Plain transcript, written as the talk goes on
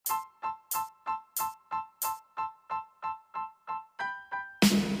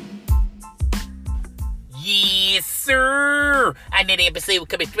Yes, sir. Another episode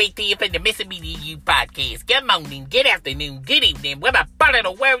coming straight to you from the Missing Media You podcast. Good morning, good afternoon, good evening. Whatever part of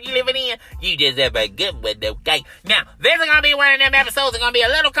the world you living in, you just have a good one, okay? Now, this is going to be one of them episodes. It's going to be a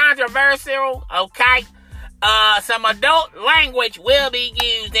little controversial, okay? Some adult language will be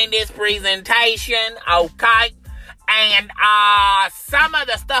used in this presentation, okay? And some of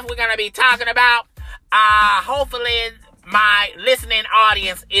the stuff we're going to be talking about, hopefully my listening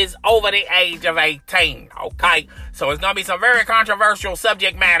audience is over the age of 18, okay? So it's going to be some very controversial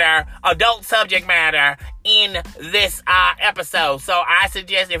subject matter, adult subject matter in this episode. So I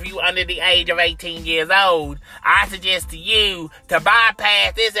suggest if you're under the age of 18 years old, I suggest to you to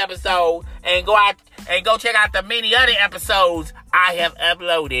bypass this episode and go out and go check out the many other episodes I have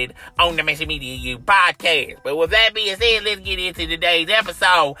uploaded on the Missing Media You podcast. But with that being said, let's get into today's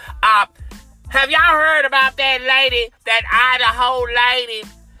episode. Have y'all heard about that lady, that Idaho lady,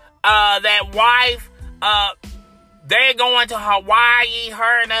 that wife, they're going to Hawaii,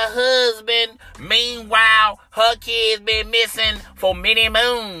 her and her husband. Meanwhile, her kid's been missing for many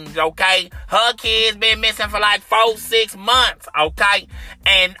moons, okay? Her kid's been missing for like 4-6 months, okay?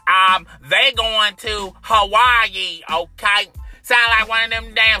 And, they're going to Hawaii, okay? Sound like one of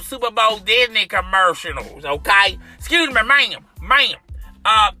them damn Super Bowl Disney commercials, okay? Excuse me, ma'am.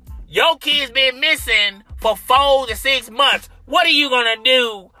 Your kid's been missing for 4 to 6 months. What are you gonna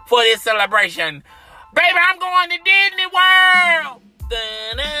do for this celebration? Baby, I'm going to Disney World.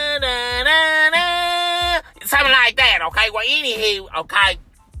 Da-da-da-da-da. Something like that, okay? Well, anywho, okay.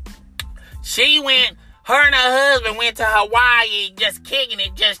 Her and her husband went to Hawaii, just kicking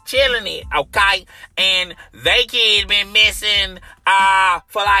it, just chilling it, okay? And they kids been missing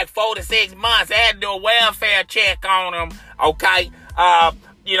for like 4 to 6 months. They had to do a welfare check on them, okay?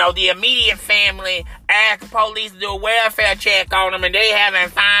 The immediate family asked the police to do a welfare check on them, and they haven't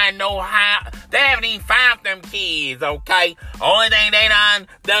even found them kids, okay? Only thing they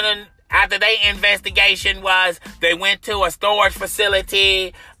done after their investigation was they went to a storage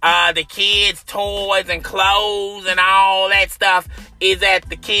facility. The kids' toys and clothes and all that stuff is at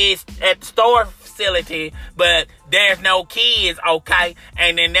the storage facility, but there's no kids, okay?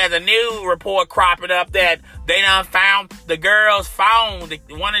 And then there's a new report cropping up that they done found the girl's phone,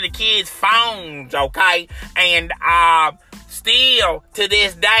 one of the kids' phones, okay? And still, to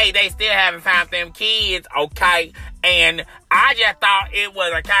this day, they still haven't found them kids, okay? And I just thought it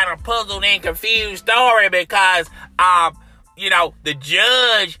was a kind of puzzled and confused story because, the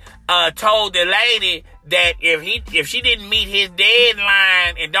judge told the lady that if she didn't meet his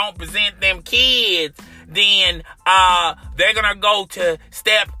deadline and don't present them kids, then they're gonna go to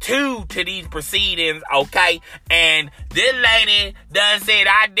step 2 to these proceedings, okay? And this lady done said,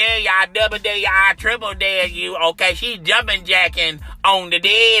 I dare you, I double dare you, I triple dare you, okay? She's jumping jacking on the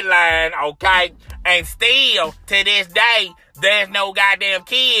deadline, okay? And still, to this day, there's no goddamn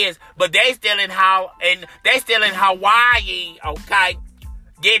kids, but they still in Hawaii, okay?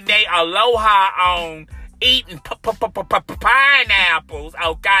 Getting their aloha on, eating pineapples,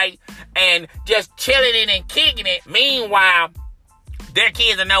 okay? And just chilling it and kicking it. Meanwhile, their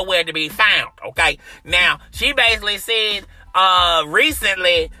kids are nowhere to be found, okay? Now, she basically said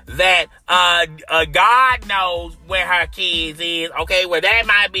recently that God knows where her kids is, okay? Well, that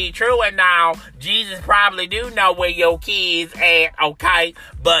might be true, and now Jesus probably do know where your kids at, okay?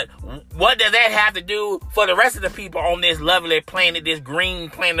 But what does that have to do for the rest of the people on this lovely planet, this green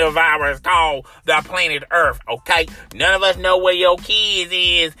planet of ours called the planet Earth, okay? None of us know where your kids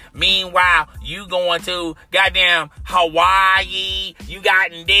is. Meanwhile, you going to goddamn Hawaii, you got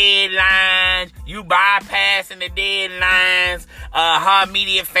deadlines, you bypassing the deadlines. Her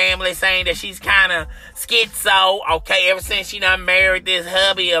immediate family saying that she's kind of schizo, okay, ever since she done married this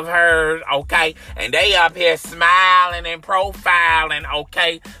hubby of hers, okay, and they up here smiling and profiling,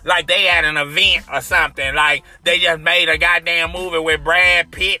 okay, like they at an event or something, like they just made a goddamn movie with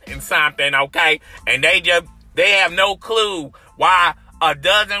Brad Pitt and something, okay, and they have no clue why a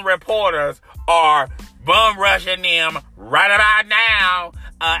dozen reporters are bum rushing them right about now,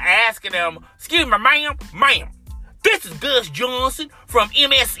 asking them, excuse me, ma'am, this is Gus Johnson from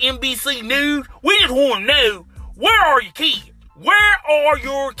MSNBC News. We just want to know, where are your kids? Where are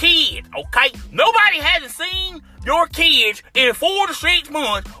your kids? Okay? Nobody hasn't seen your kids in 4 to 6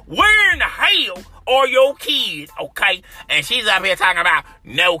 months. Where in the hell are your kids? Okay? And she's up here talking about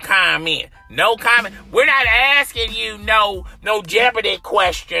no comment. No comment. We're not asking you no Jeopardy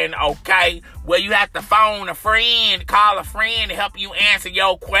question, okay? Where you have to phone a friend, call a friend to help you answer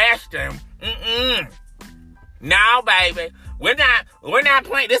your question. No, baby. We're not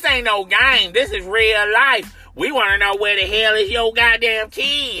playing. This ain't no game. This is real life. We want to know where the hell is your goddamn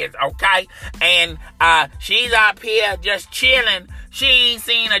kids, okay? And she's up here just chilling. She ain't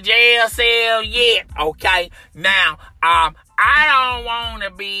seen a jail cell yet, okay? Now, I don't want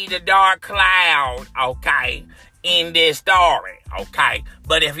to be the dark cloud, okay, in this story, okay?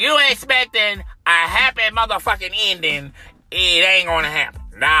 But if you're expecting a happy motherfucking ending, it ain't gonna happen.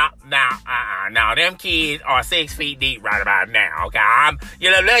 No, them kids are 6 feet deep right about now, okay?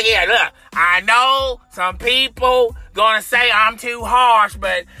 Look here, look. I know some people gonna say I'm too harsh,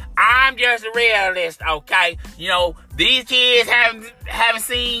 but I'm just a realist, okay? You know, these kids we haven't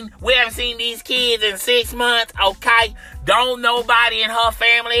seen these kids in 6 months, okay? Don't nobody in her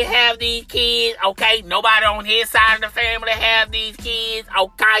family have these kids, okay? Nobody on his side of the family have these kids,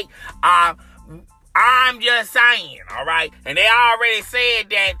 okay? I'm just saying, all right? And they already said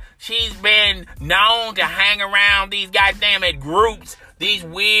that she's been known to hang around these goddamn groups, these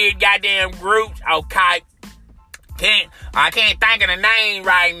weird goddamn groups, okay? I can't think of the name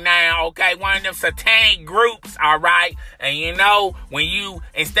right now, okay? One of them satanic groups, all right? And you know, when you,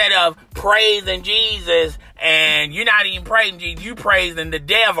 instead of praising Jesus, and you're not even praising Jesus, you praising the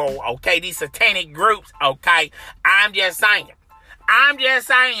devil, okay? These satanic groups, okay? I'm just saying,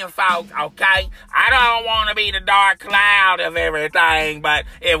 folks, okay? I don't want to be the dark cloud of everything, but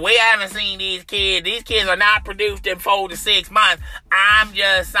if we haven't seen these kids are not produced in 4 to 6 months. I'm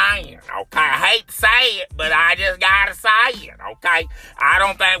just saying, okay? I hate to say it, but I just gotta say it, okay? I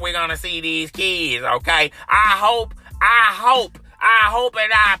don't think we're gonna see these kids, okay? I hope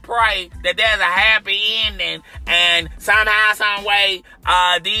and I pray that there's a happy ending, and somehow, some way,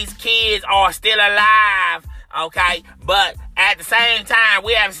 these kids are still alive, okay? But at the same time,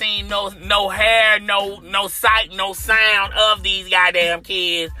 we haven't seen no hair, no sight, no sound of these goddamn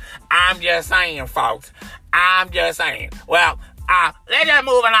kids. I'm just saying, folks. I'm just saying. Well, let's just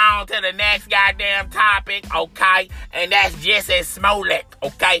move on to the next goddamn topic, okay? And that's Jesse Smollett,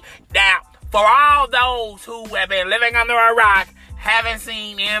 okay? Now, for all those who have been living under a rock, haven't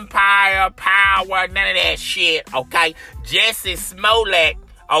seen Empire, Power, none of that shit, okay? Jesse Smollett,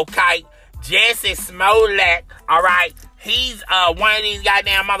 okay? Jesse Smollett, all right? He's one of these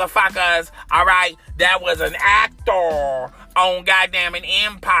goddamn motherfuckers, all right, that was an actor on goddamn an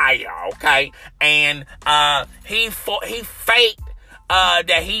Empire, okay? And he faked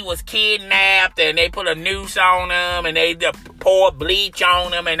that he was kidnapped, and they put a noose on him, and they poured bleach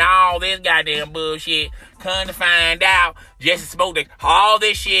on him, and all this goddamn bullshit. Come to find out, Jesse Smollett, all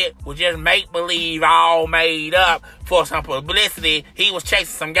this shit was just make-believe, all made up for some publicity. He was chasing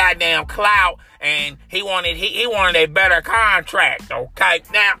some goddamn clout, and he wanted a better contract, okay?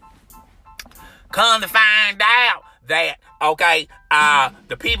 Now, come to find out that, okay,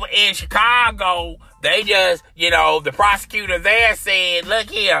 the people in Chicago, they just, the prosecutor there said,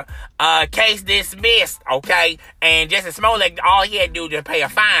 look here, case dismissed, okay? And Jesse Smollett, all he had to do was just pay a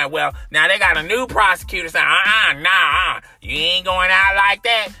fine. Well, now they got a new prosecutor saying, you ain't going out like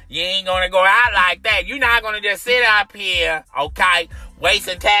that. You ain't going to go out like that. You're not going to just sit up here, okay,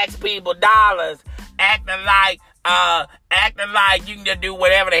 wasting tax people dollars, acting like you can just do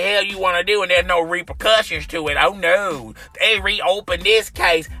whatever the hell you want to do and there's no repercussions to it. Oh no. They reopened this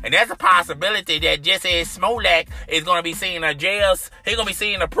case, and there's a possibility that Jesse Smollett is going to be seeing a jail. He's going to be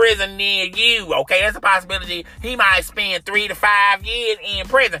seeing a prison near you, okay? There's a possibility he might spend 3 to 5 years in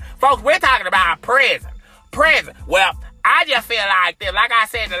prison. Folks, we're talking about prison. Well, I just feel like this. Like I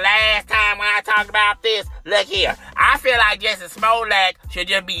said the last time when I talked about this, look here. I feel like Jesse Smollett should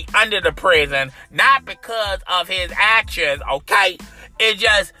just be under the prison, not because of his actions, okay? It's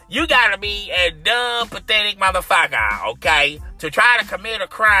just, you gotta be a dumb, pathetic motherfucker, okay? To try to commit a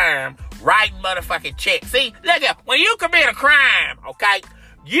crime, write motherfucking checks. See, look here, when you commit a crime, okay,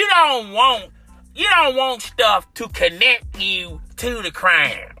 you don't want stuff to connect you to the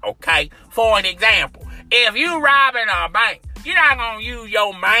crime, okay? For an example, if you robbing a bank, you're not going to use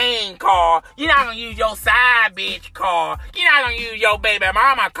your main car. You're not going to use your side bitch car. You're not going to use your baby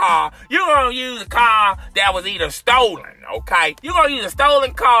mama car. You're going to use a car that was either stolen, okay? You're going to use a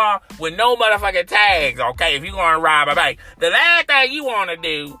stolen car with no motherfucking tags, okay, if you're going to rob a bank. The last thing you want to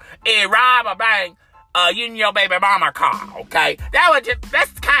do is rob a bank using your baby mama car, okay?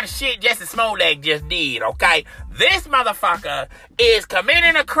 That's the kind of shit Jesse Smollett just did, okay? This motherfucker is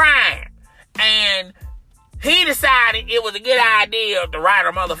committing a crime, and he decided it was a good idea to write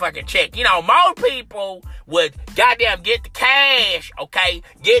a motherfucking check. Most people would goddamn get the cash, okay?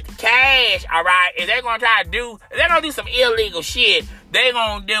 Get the cash, all right? If they're going to do some illegal shit, they're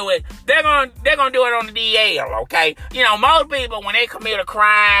gonna do it. They're gonna do it on the DL, okay? You know, most people, when they commit a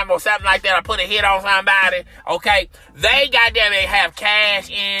crime or something like that, or put a hit on somebody, okay, they have cash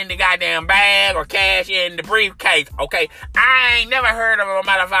in the goddamn bag or cash in the briefcase, okay? I ain't never heard of a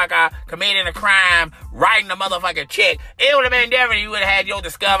motherfucker committing a crime, writing a motherfucking check. It would have been different. You would have had your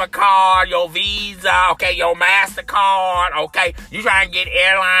Discover card, your Visa, okay, your MasterCard, okay? You trying to get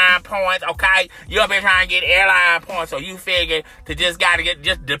airline points, okay? You have been trying to get airline points, so you figured to just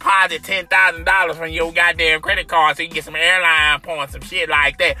deposit $10,000 from your goddamn credit card so you can get some airline points, some shit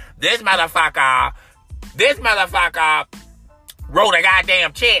like that. This motherfucker wrote a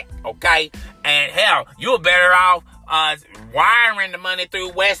goddamn check, okay? And hell, you're better off wiring the money through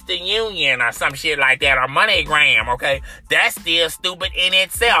Western Union or some shit like that, or MoneyGram, okay? That's still stupid in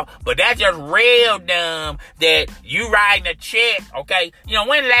itself, but that's just real dumb that you writing a check, okay? You know,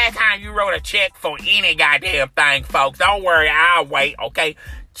 when the last time you wrote a check for any goddamn thing, folks? Don't worry, I'll wait, okay?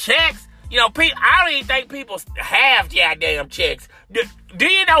 Checks, you know, I don't even think people have goddamn checks. Do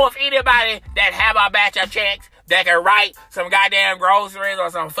you know if anybody that have a batch of checks that can write some goddamn groceries or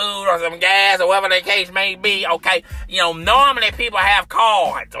some food or some gas or whatever the case may be, okay? You know, normally people have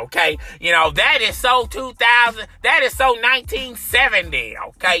cards, okay? You know, that is so 2000, that is so 1970,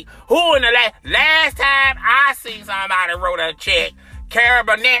 okay? Who in the last time I seen somebody wrote a check,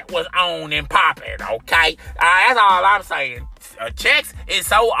 Carabinette was on and popping, okay? That's all I'm saying. Checks is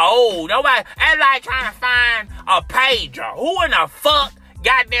so old. Nobody, that's like trying to find a pager. Who in the fuck,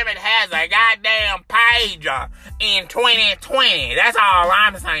 goddamn it, has a goddamn pager in 2020? That's all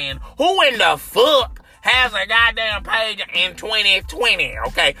I'm saying. Who in the fuck has a goddamn pager in 2020?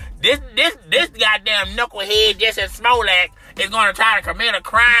 Okay, this goddamn knucklehead Jesse Smollett is gonna try to commit a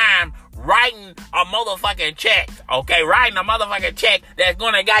crime writing a motherfucking check, okay? Writing a motherfucking check that's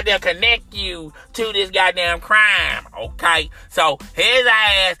gonna goddamn connect you to this goddamn crime, okay? So his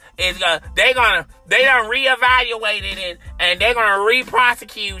ass is they done reevaluated it and they're gonna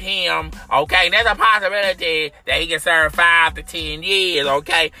re-prosecute him, okay? And there's a possibility that he can serve 5 to 10 years,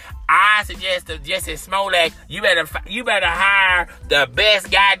 okay? I suggest to Jesse Smollett, you better hire the best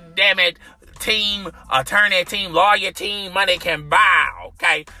goddamn it team, attorney team, lawyer team money can buy,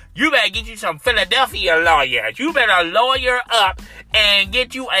 okay? You better get you some Philadelphia lawyers. You better lawyer up and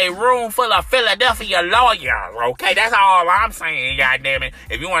get you a room full of Philadelphia lawyers, okay? That's all I'm saying, goddammit.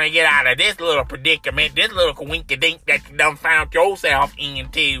 If you want to get out of this little predicament, this little coinkydink that you done found yourself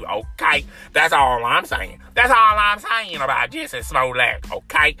into, okay? That's all I'm saying. That's all I'm saying about Jesse Smollett,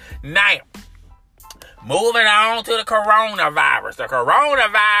 okay? Now, moving on to the coronavirus. The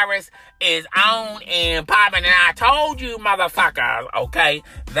coronavirus is on and popping, and I told you motherfuckers, okay,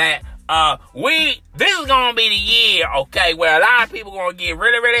 that this is gonna be the year, okay, where a lot of people gonna get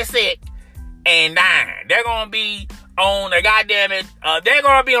really, really sick and dying. They're gonna be on a goddamn it. They're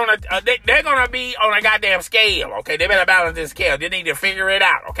gonna be on a goddamn scale, okay? They better balance this scale. They need to figure it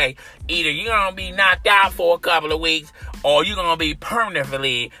out, okay? Either you're gonna be knocked out for a couple of weeks, or you're gonna be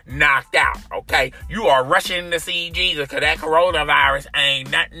permanently knocked out, okay? You are rushing to see Jesus, because that coronavirus ain't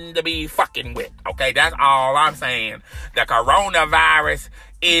nothing to be fucking with, okay? That's all I'm saying. The coronavirus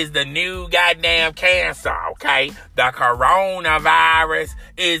is the new goddamn cancer, okay? The coronavirus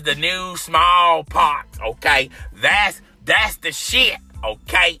is the new smallpox, okay? That's the shit,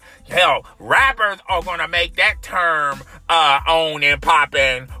 okay? Hell, rappers are gonna make that term on and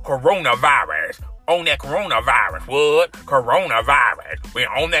poppin' coronavirus. On that coronavirus, what? Coronavirus. We're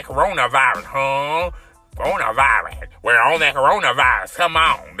on that coronavirus, huh? Coronavirus. We're on that coronavirus. Come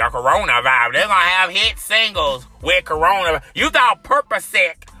on. The coronavirus. They're gonna have hit singles with coronavirus. You thought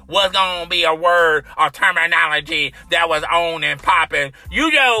Percocet was gonna be a word or terminology that was on and popping.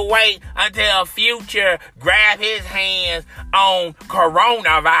 You just wait until Future grab his hands on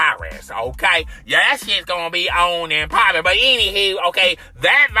coronavirus, okay? Yeah, that shit's gonna be on and popping. But anywho, okay,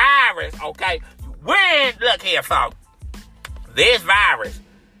 that virus, okay, look here, folks. This virus,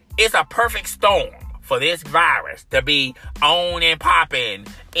 it's a perfect storm for this virus to be on and popping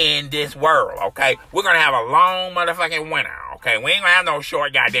in this world, okay? We're gonna have a long motherfucking winter, okay? We ain't gonna have no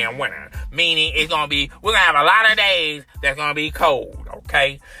short goddamn winter. Meaning we're gonna have a lot of days that's gonna be cold,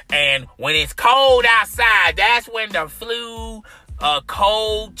 okay? And when it's cold outside, that's when the flu,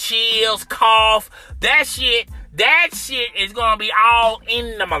 cold, chills, cough, that shit is gonna be all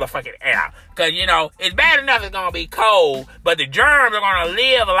in the motherfucking air. Cause, you know, it's bad enough it's gonna be cold, but the germs are gonna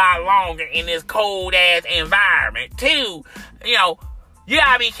live a lot longer in this cold-ass environment. Too, you know, you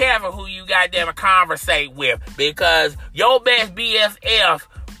gotta be careful who you goddamn conversate with, because your best BFF,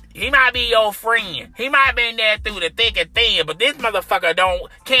 he might be your friend. He might have been there through the thick and thin, but this motherfucker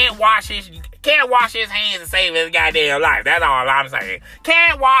can't wash his can't wash his hands to save his goddamn life. That's all I'm saying.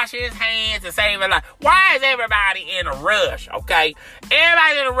 Can't wash his hands to save his life. Why is everybody in a rush, okay?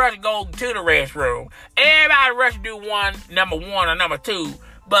 Everybody in a rush to go to the restroom. Everybody rush to do number one or number two.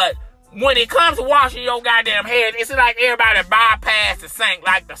 But when it comes to washing your goddamn hands, it's like everybody bypass the sink,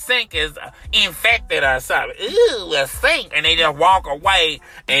 like the sink is infected or something. Ooh, a sink. And they just walk away,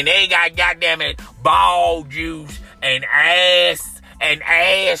 and they got goddamn it ball juice and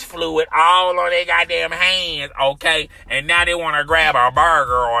ass fluid all on their goddamn hands, okay? And now they want to grab a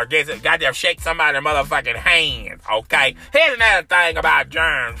burger or just goddamn shake somebody's motherfucking hands, okay? Here's another thing about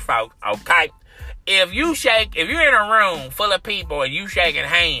germs, folks, okay? If you're in a room full of people and you shaking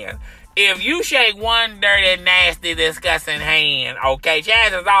hands, if you shake one dirty, nasty, disgusting hand, okay,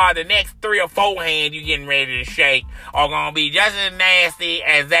 chances are the next 3 or 4 hands you getting ready to shake are going to be just as nasty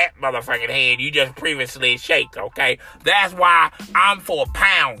as that motherfucking hand you just previously shaked, okay? That's why I'm for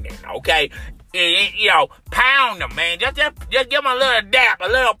pounding, okay? Pound them, man. Just give them a little dap, a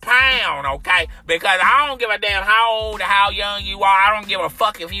little pound, okay? Because I don't give a damn how old or how young you are. I don't give a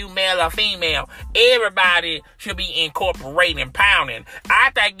fuck if you male or female. Everybody should be incorporating pounding.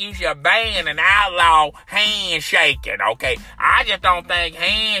 I think you should ban and outlaw handshaking, okay? I just don't think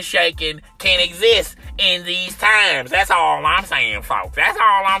handshaking can exist in these times. That's all I'm saying, folks. That's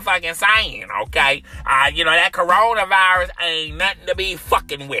all I'm fucking saying, okay? That coronavirus ain't nothing to be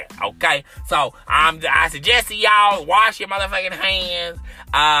fucking with, okay? So, I suggest to y'all, wash your motherfucking hands,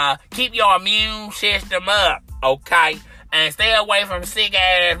 keep your immune system up, okay? And stay away from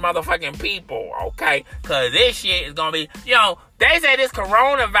sick-ass motherfucking people, okay? Because this shit is going to be, they say this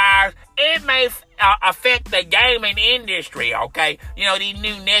coronavirus, it may affect the gaming industry, okay? These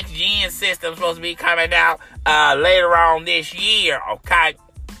new next-gen systems supposed to be coming out later on this year, okay?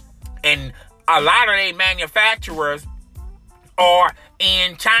 And a lot of the manufacturers are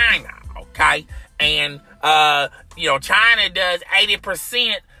in China, okay? And, China does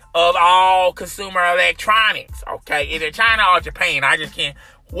 80% of all consumer electronics, okay? Either China or Japan, I just can't,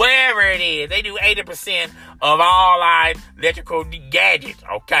 wherever it is, they do 80% of all our electrical gadgets,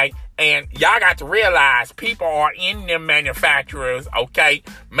 okay? And y'all got to realize people are in them manufacturers, okay,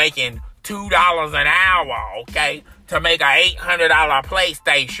 making $2 an hour, okay, to make a $800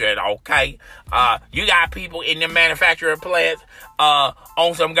 PlayStation, okay? You got people in the manufacturing plants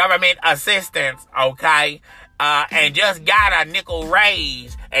on some government assistance, okay? And just got a nickel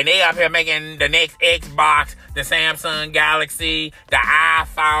raise, and they up here making the next Xbox, the Samsung Galaxy, the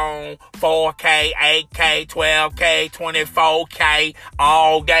iPhone, 4K, 8K, 12K, 24K,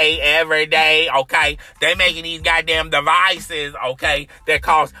 all day, every day, okay? They making these goddamn devices, okay, that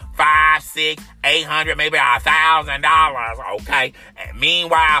cost $500, $600, $800, maybe $1,000, okay? And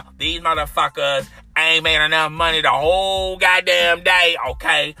meanwhile, these motherfuckers ain't made enough money the whole goddamn day,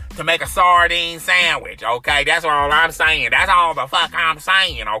 okay, to make a sardine sandwich, okay? That's all I'm saying. That's all the fuck I'm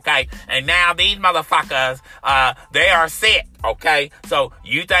saying, okay? And now these motherfuckers, they are sick, okay? So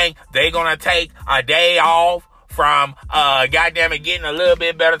you think they gonna take a day off from, goddamn it, getting a little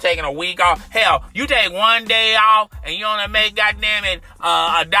bit better, taking a week off? Hell, you take one day off and you only make, goddamn it,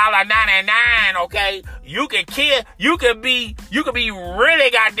 $1.99, okay? You could be really,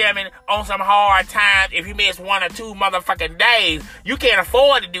 goddamn it, on some hard times if you miss 1 or 2 motherfucking days. You can't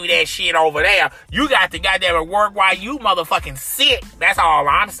afford to do that shit over there. You got to, goddamn it, work while you motherfucking sick. That's all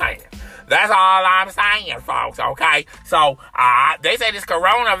I'm saying. That's all I'm saying, folks, okay? So, they say this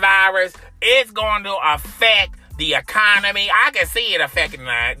coronavirus is going to affect the economy. I can see it affecting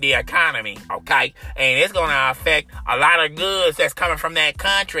the economy, okay? And it's going to affect a lot of goods that's coming from that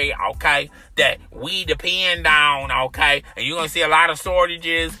country, okay, that we depend on, okay? And you're going to see a lot of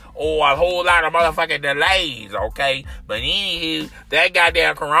shortages or a whole lot of motherfucking delays, okay? But anywho, that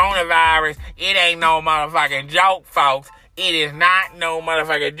goddamn coronavirus, it ain't no motherfucking joke, folks. It is not no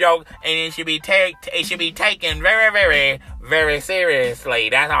motherfucking joke, and it should be taken very, very, very seriously.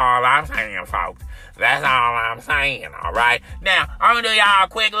 That's all I'm saying, folks. That's all I'm saying, all right? Now, I'm going to do y'all a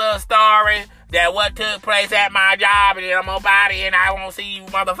quick little story that what took place at my job, and then I'm up out of here, and I won't see you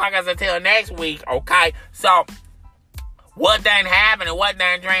motherfuckers until next week, okay? So, what done happened and what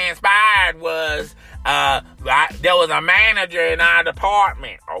done transpired was, there was a manager in our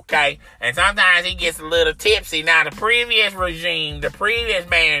department, okay? And sometimes he gets a little tipsy. Now, the previous regime, the previous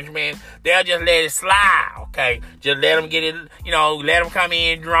management, they'll just let it slide, okay? Just let him get it, let him come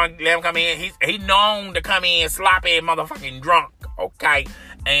in drunk, let him come in. He's known to come in sloppy and motherfucking drunk, okay?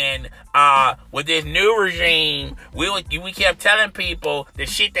 And with this new regime, we kept telling people the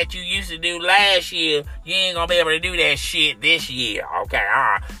shit that you used to do last year, you ain't gonna be able to do that shit this year. Okay,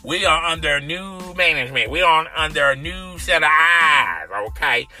 we are under new management. We are under a new set of eyes.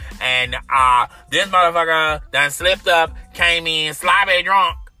 Okay, and this motherfucker done slipped up, came in sloppy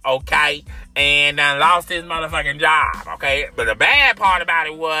drunk. Okay, and lost his motherfucking job. Okay, but the bad part about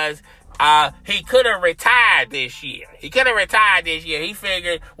it was, he could have retired this year. He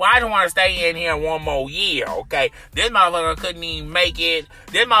figured, well, I just want to stay in here one more year, okay? This motherfucker couldn't even make it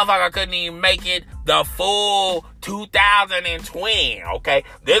the full 2020, okay?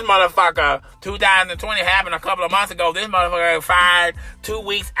 This motherfucker, 2020 happened a couple of months ago. This motherfucker fired 2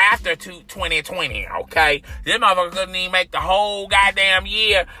 weeks after 2020, okay? This motherfucker couldn't even make the whole goddamn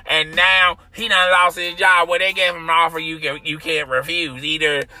year, and now he done lost his job. Well, they gave him an offer you can't refuse.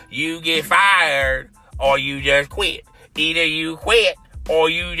 Either you get fired or you just quit. Either you quit or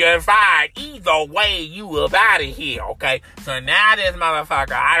you just fired. Either way, you up out of here, okay? So now this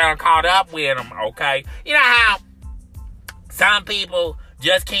motherfucker, I done caught up with him, okay? You know how some people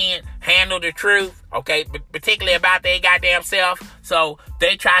just can't handle the truth, okay? Particularly about their goddamn self. So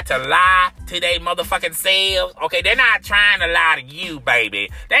they try to lie to their motherfucking selves, okay? They're not trying to lie to you, baby.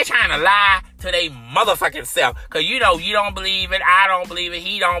 They're trying to lie to their motherfucking self. Because you know you don't believe it, I don't believe it,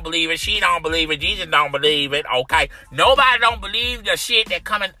 he don't believe it, she don't believe it, Jesus don't believe it, okay? Nobody don't believe the shit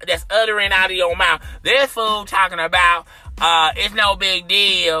that's uttering out of your mouth. This fool talking about, it's no big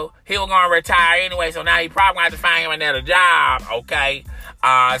deal. He was going to retire anyway, so now he probably going to have to find him another job, okay?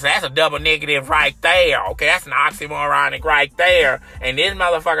 So that's a double negative right there, okay? That's an oxymoronic right there. And this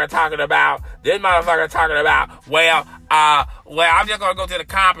motherfucker talking about, well, I'm just going to go to the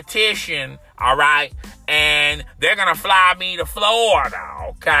competition, all right? And they're going to fly me to Florida,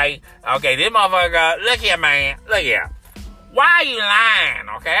 okay? Okay, this motherfucker, look here, man. Look here. Why are you lying,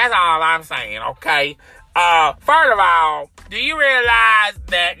 okay? That's all I'm saying, okay? First of all, do you realize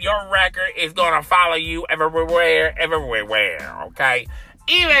that your record is going to follow you everywhere, okay?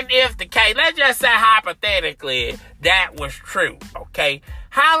 Even if the case, let's just say hypothetically, that was true, okay?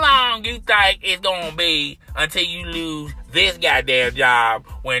 How long you think it's going to be until you lose this goddamn job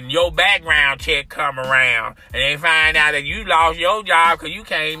when your background check come around and they find out that you lost your job because you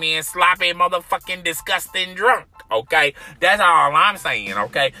came in sloppy, motherfucking, disgusting drunk, okay? That's all I'm saying,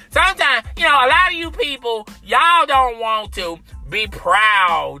 okay? Sometimes, a lot of you people, y'all don't want to be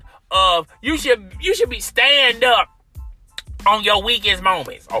proud of, you should be stand up on your weakest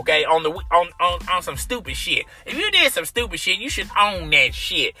moments, okay? On some stupid shit. If you did some stupid shit, you should own that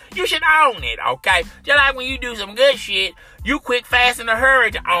shit. You should own it, okay? Just like when you do some good shit, you quick, fast, in a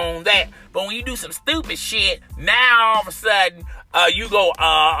hurry to own that. But when you do some stupid shit, now all of a sudden, you go,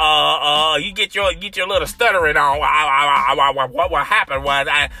 you get your little stuttering on. What happened was,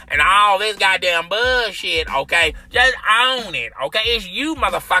 and all this goddamn bullshit, okay? Just own it, okay? It's you,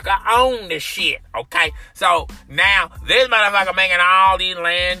 motherfucker. Own the shit, okay? So now this motherfucker making all these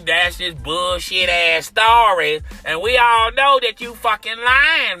land dashes, bullshit ass stories, and we all know that you fucking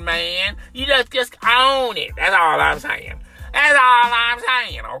lying, man. You just own it. That's all I'm saying. That's all I'm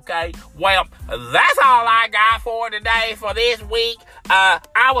saying, okay? Well, that's all I got for today, for this week.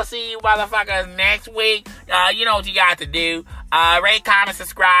 I will see you motherfuckers next week. You know what you got to do. Rate, comment,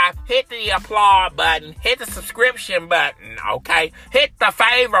 subscribe. Hit the applaud button. Hit the subscription button, okay? Hit the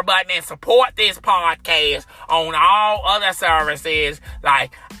favorite button and support this podcast on all other services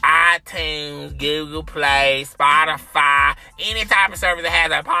like iTunes, Google Play, Spotify, any type of service that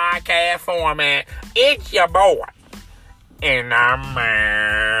has a podcast format. It's your boy. And I'm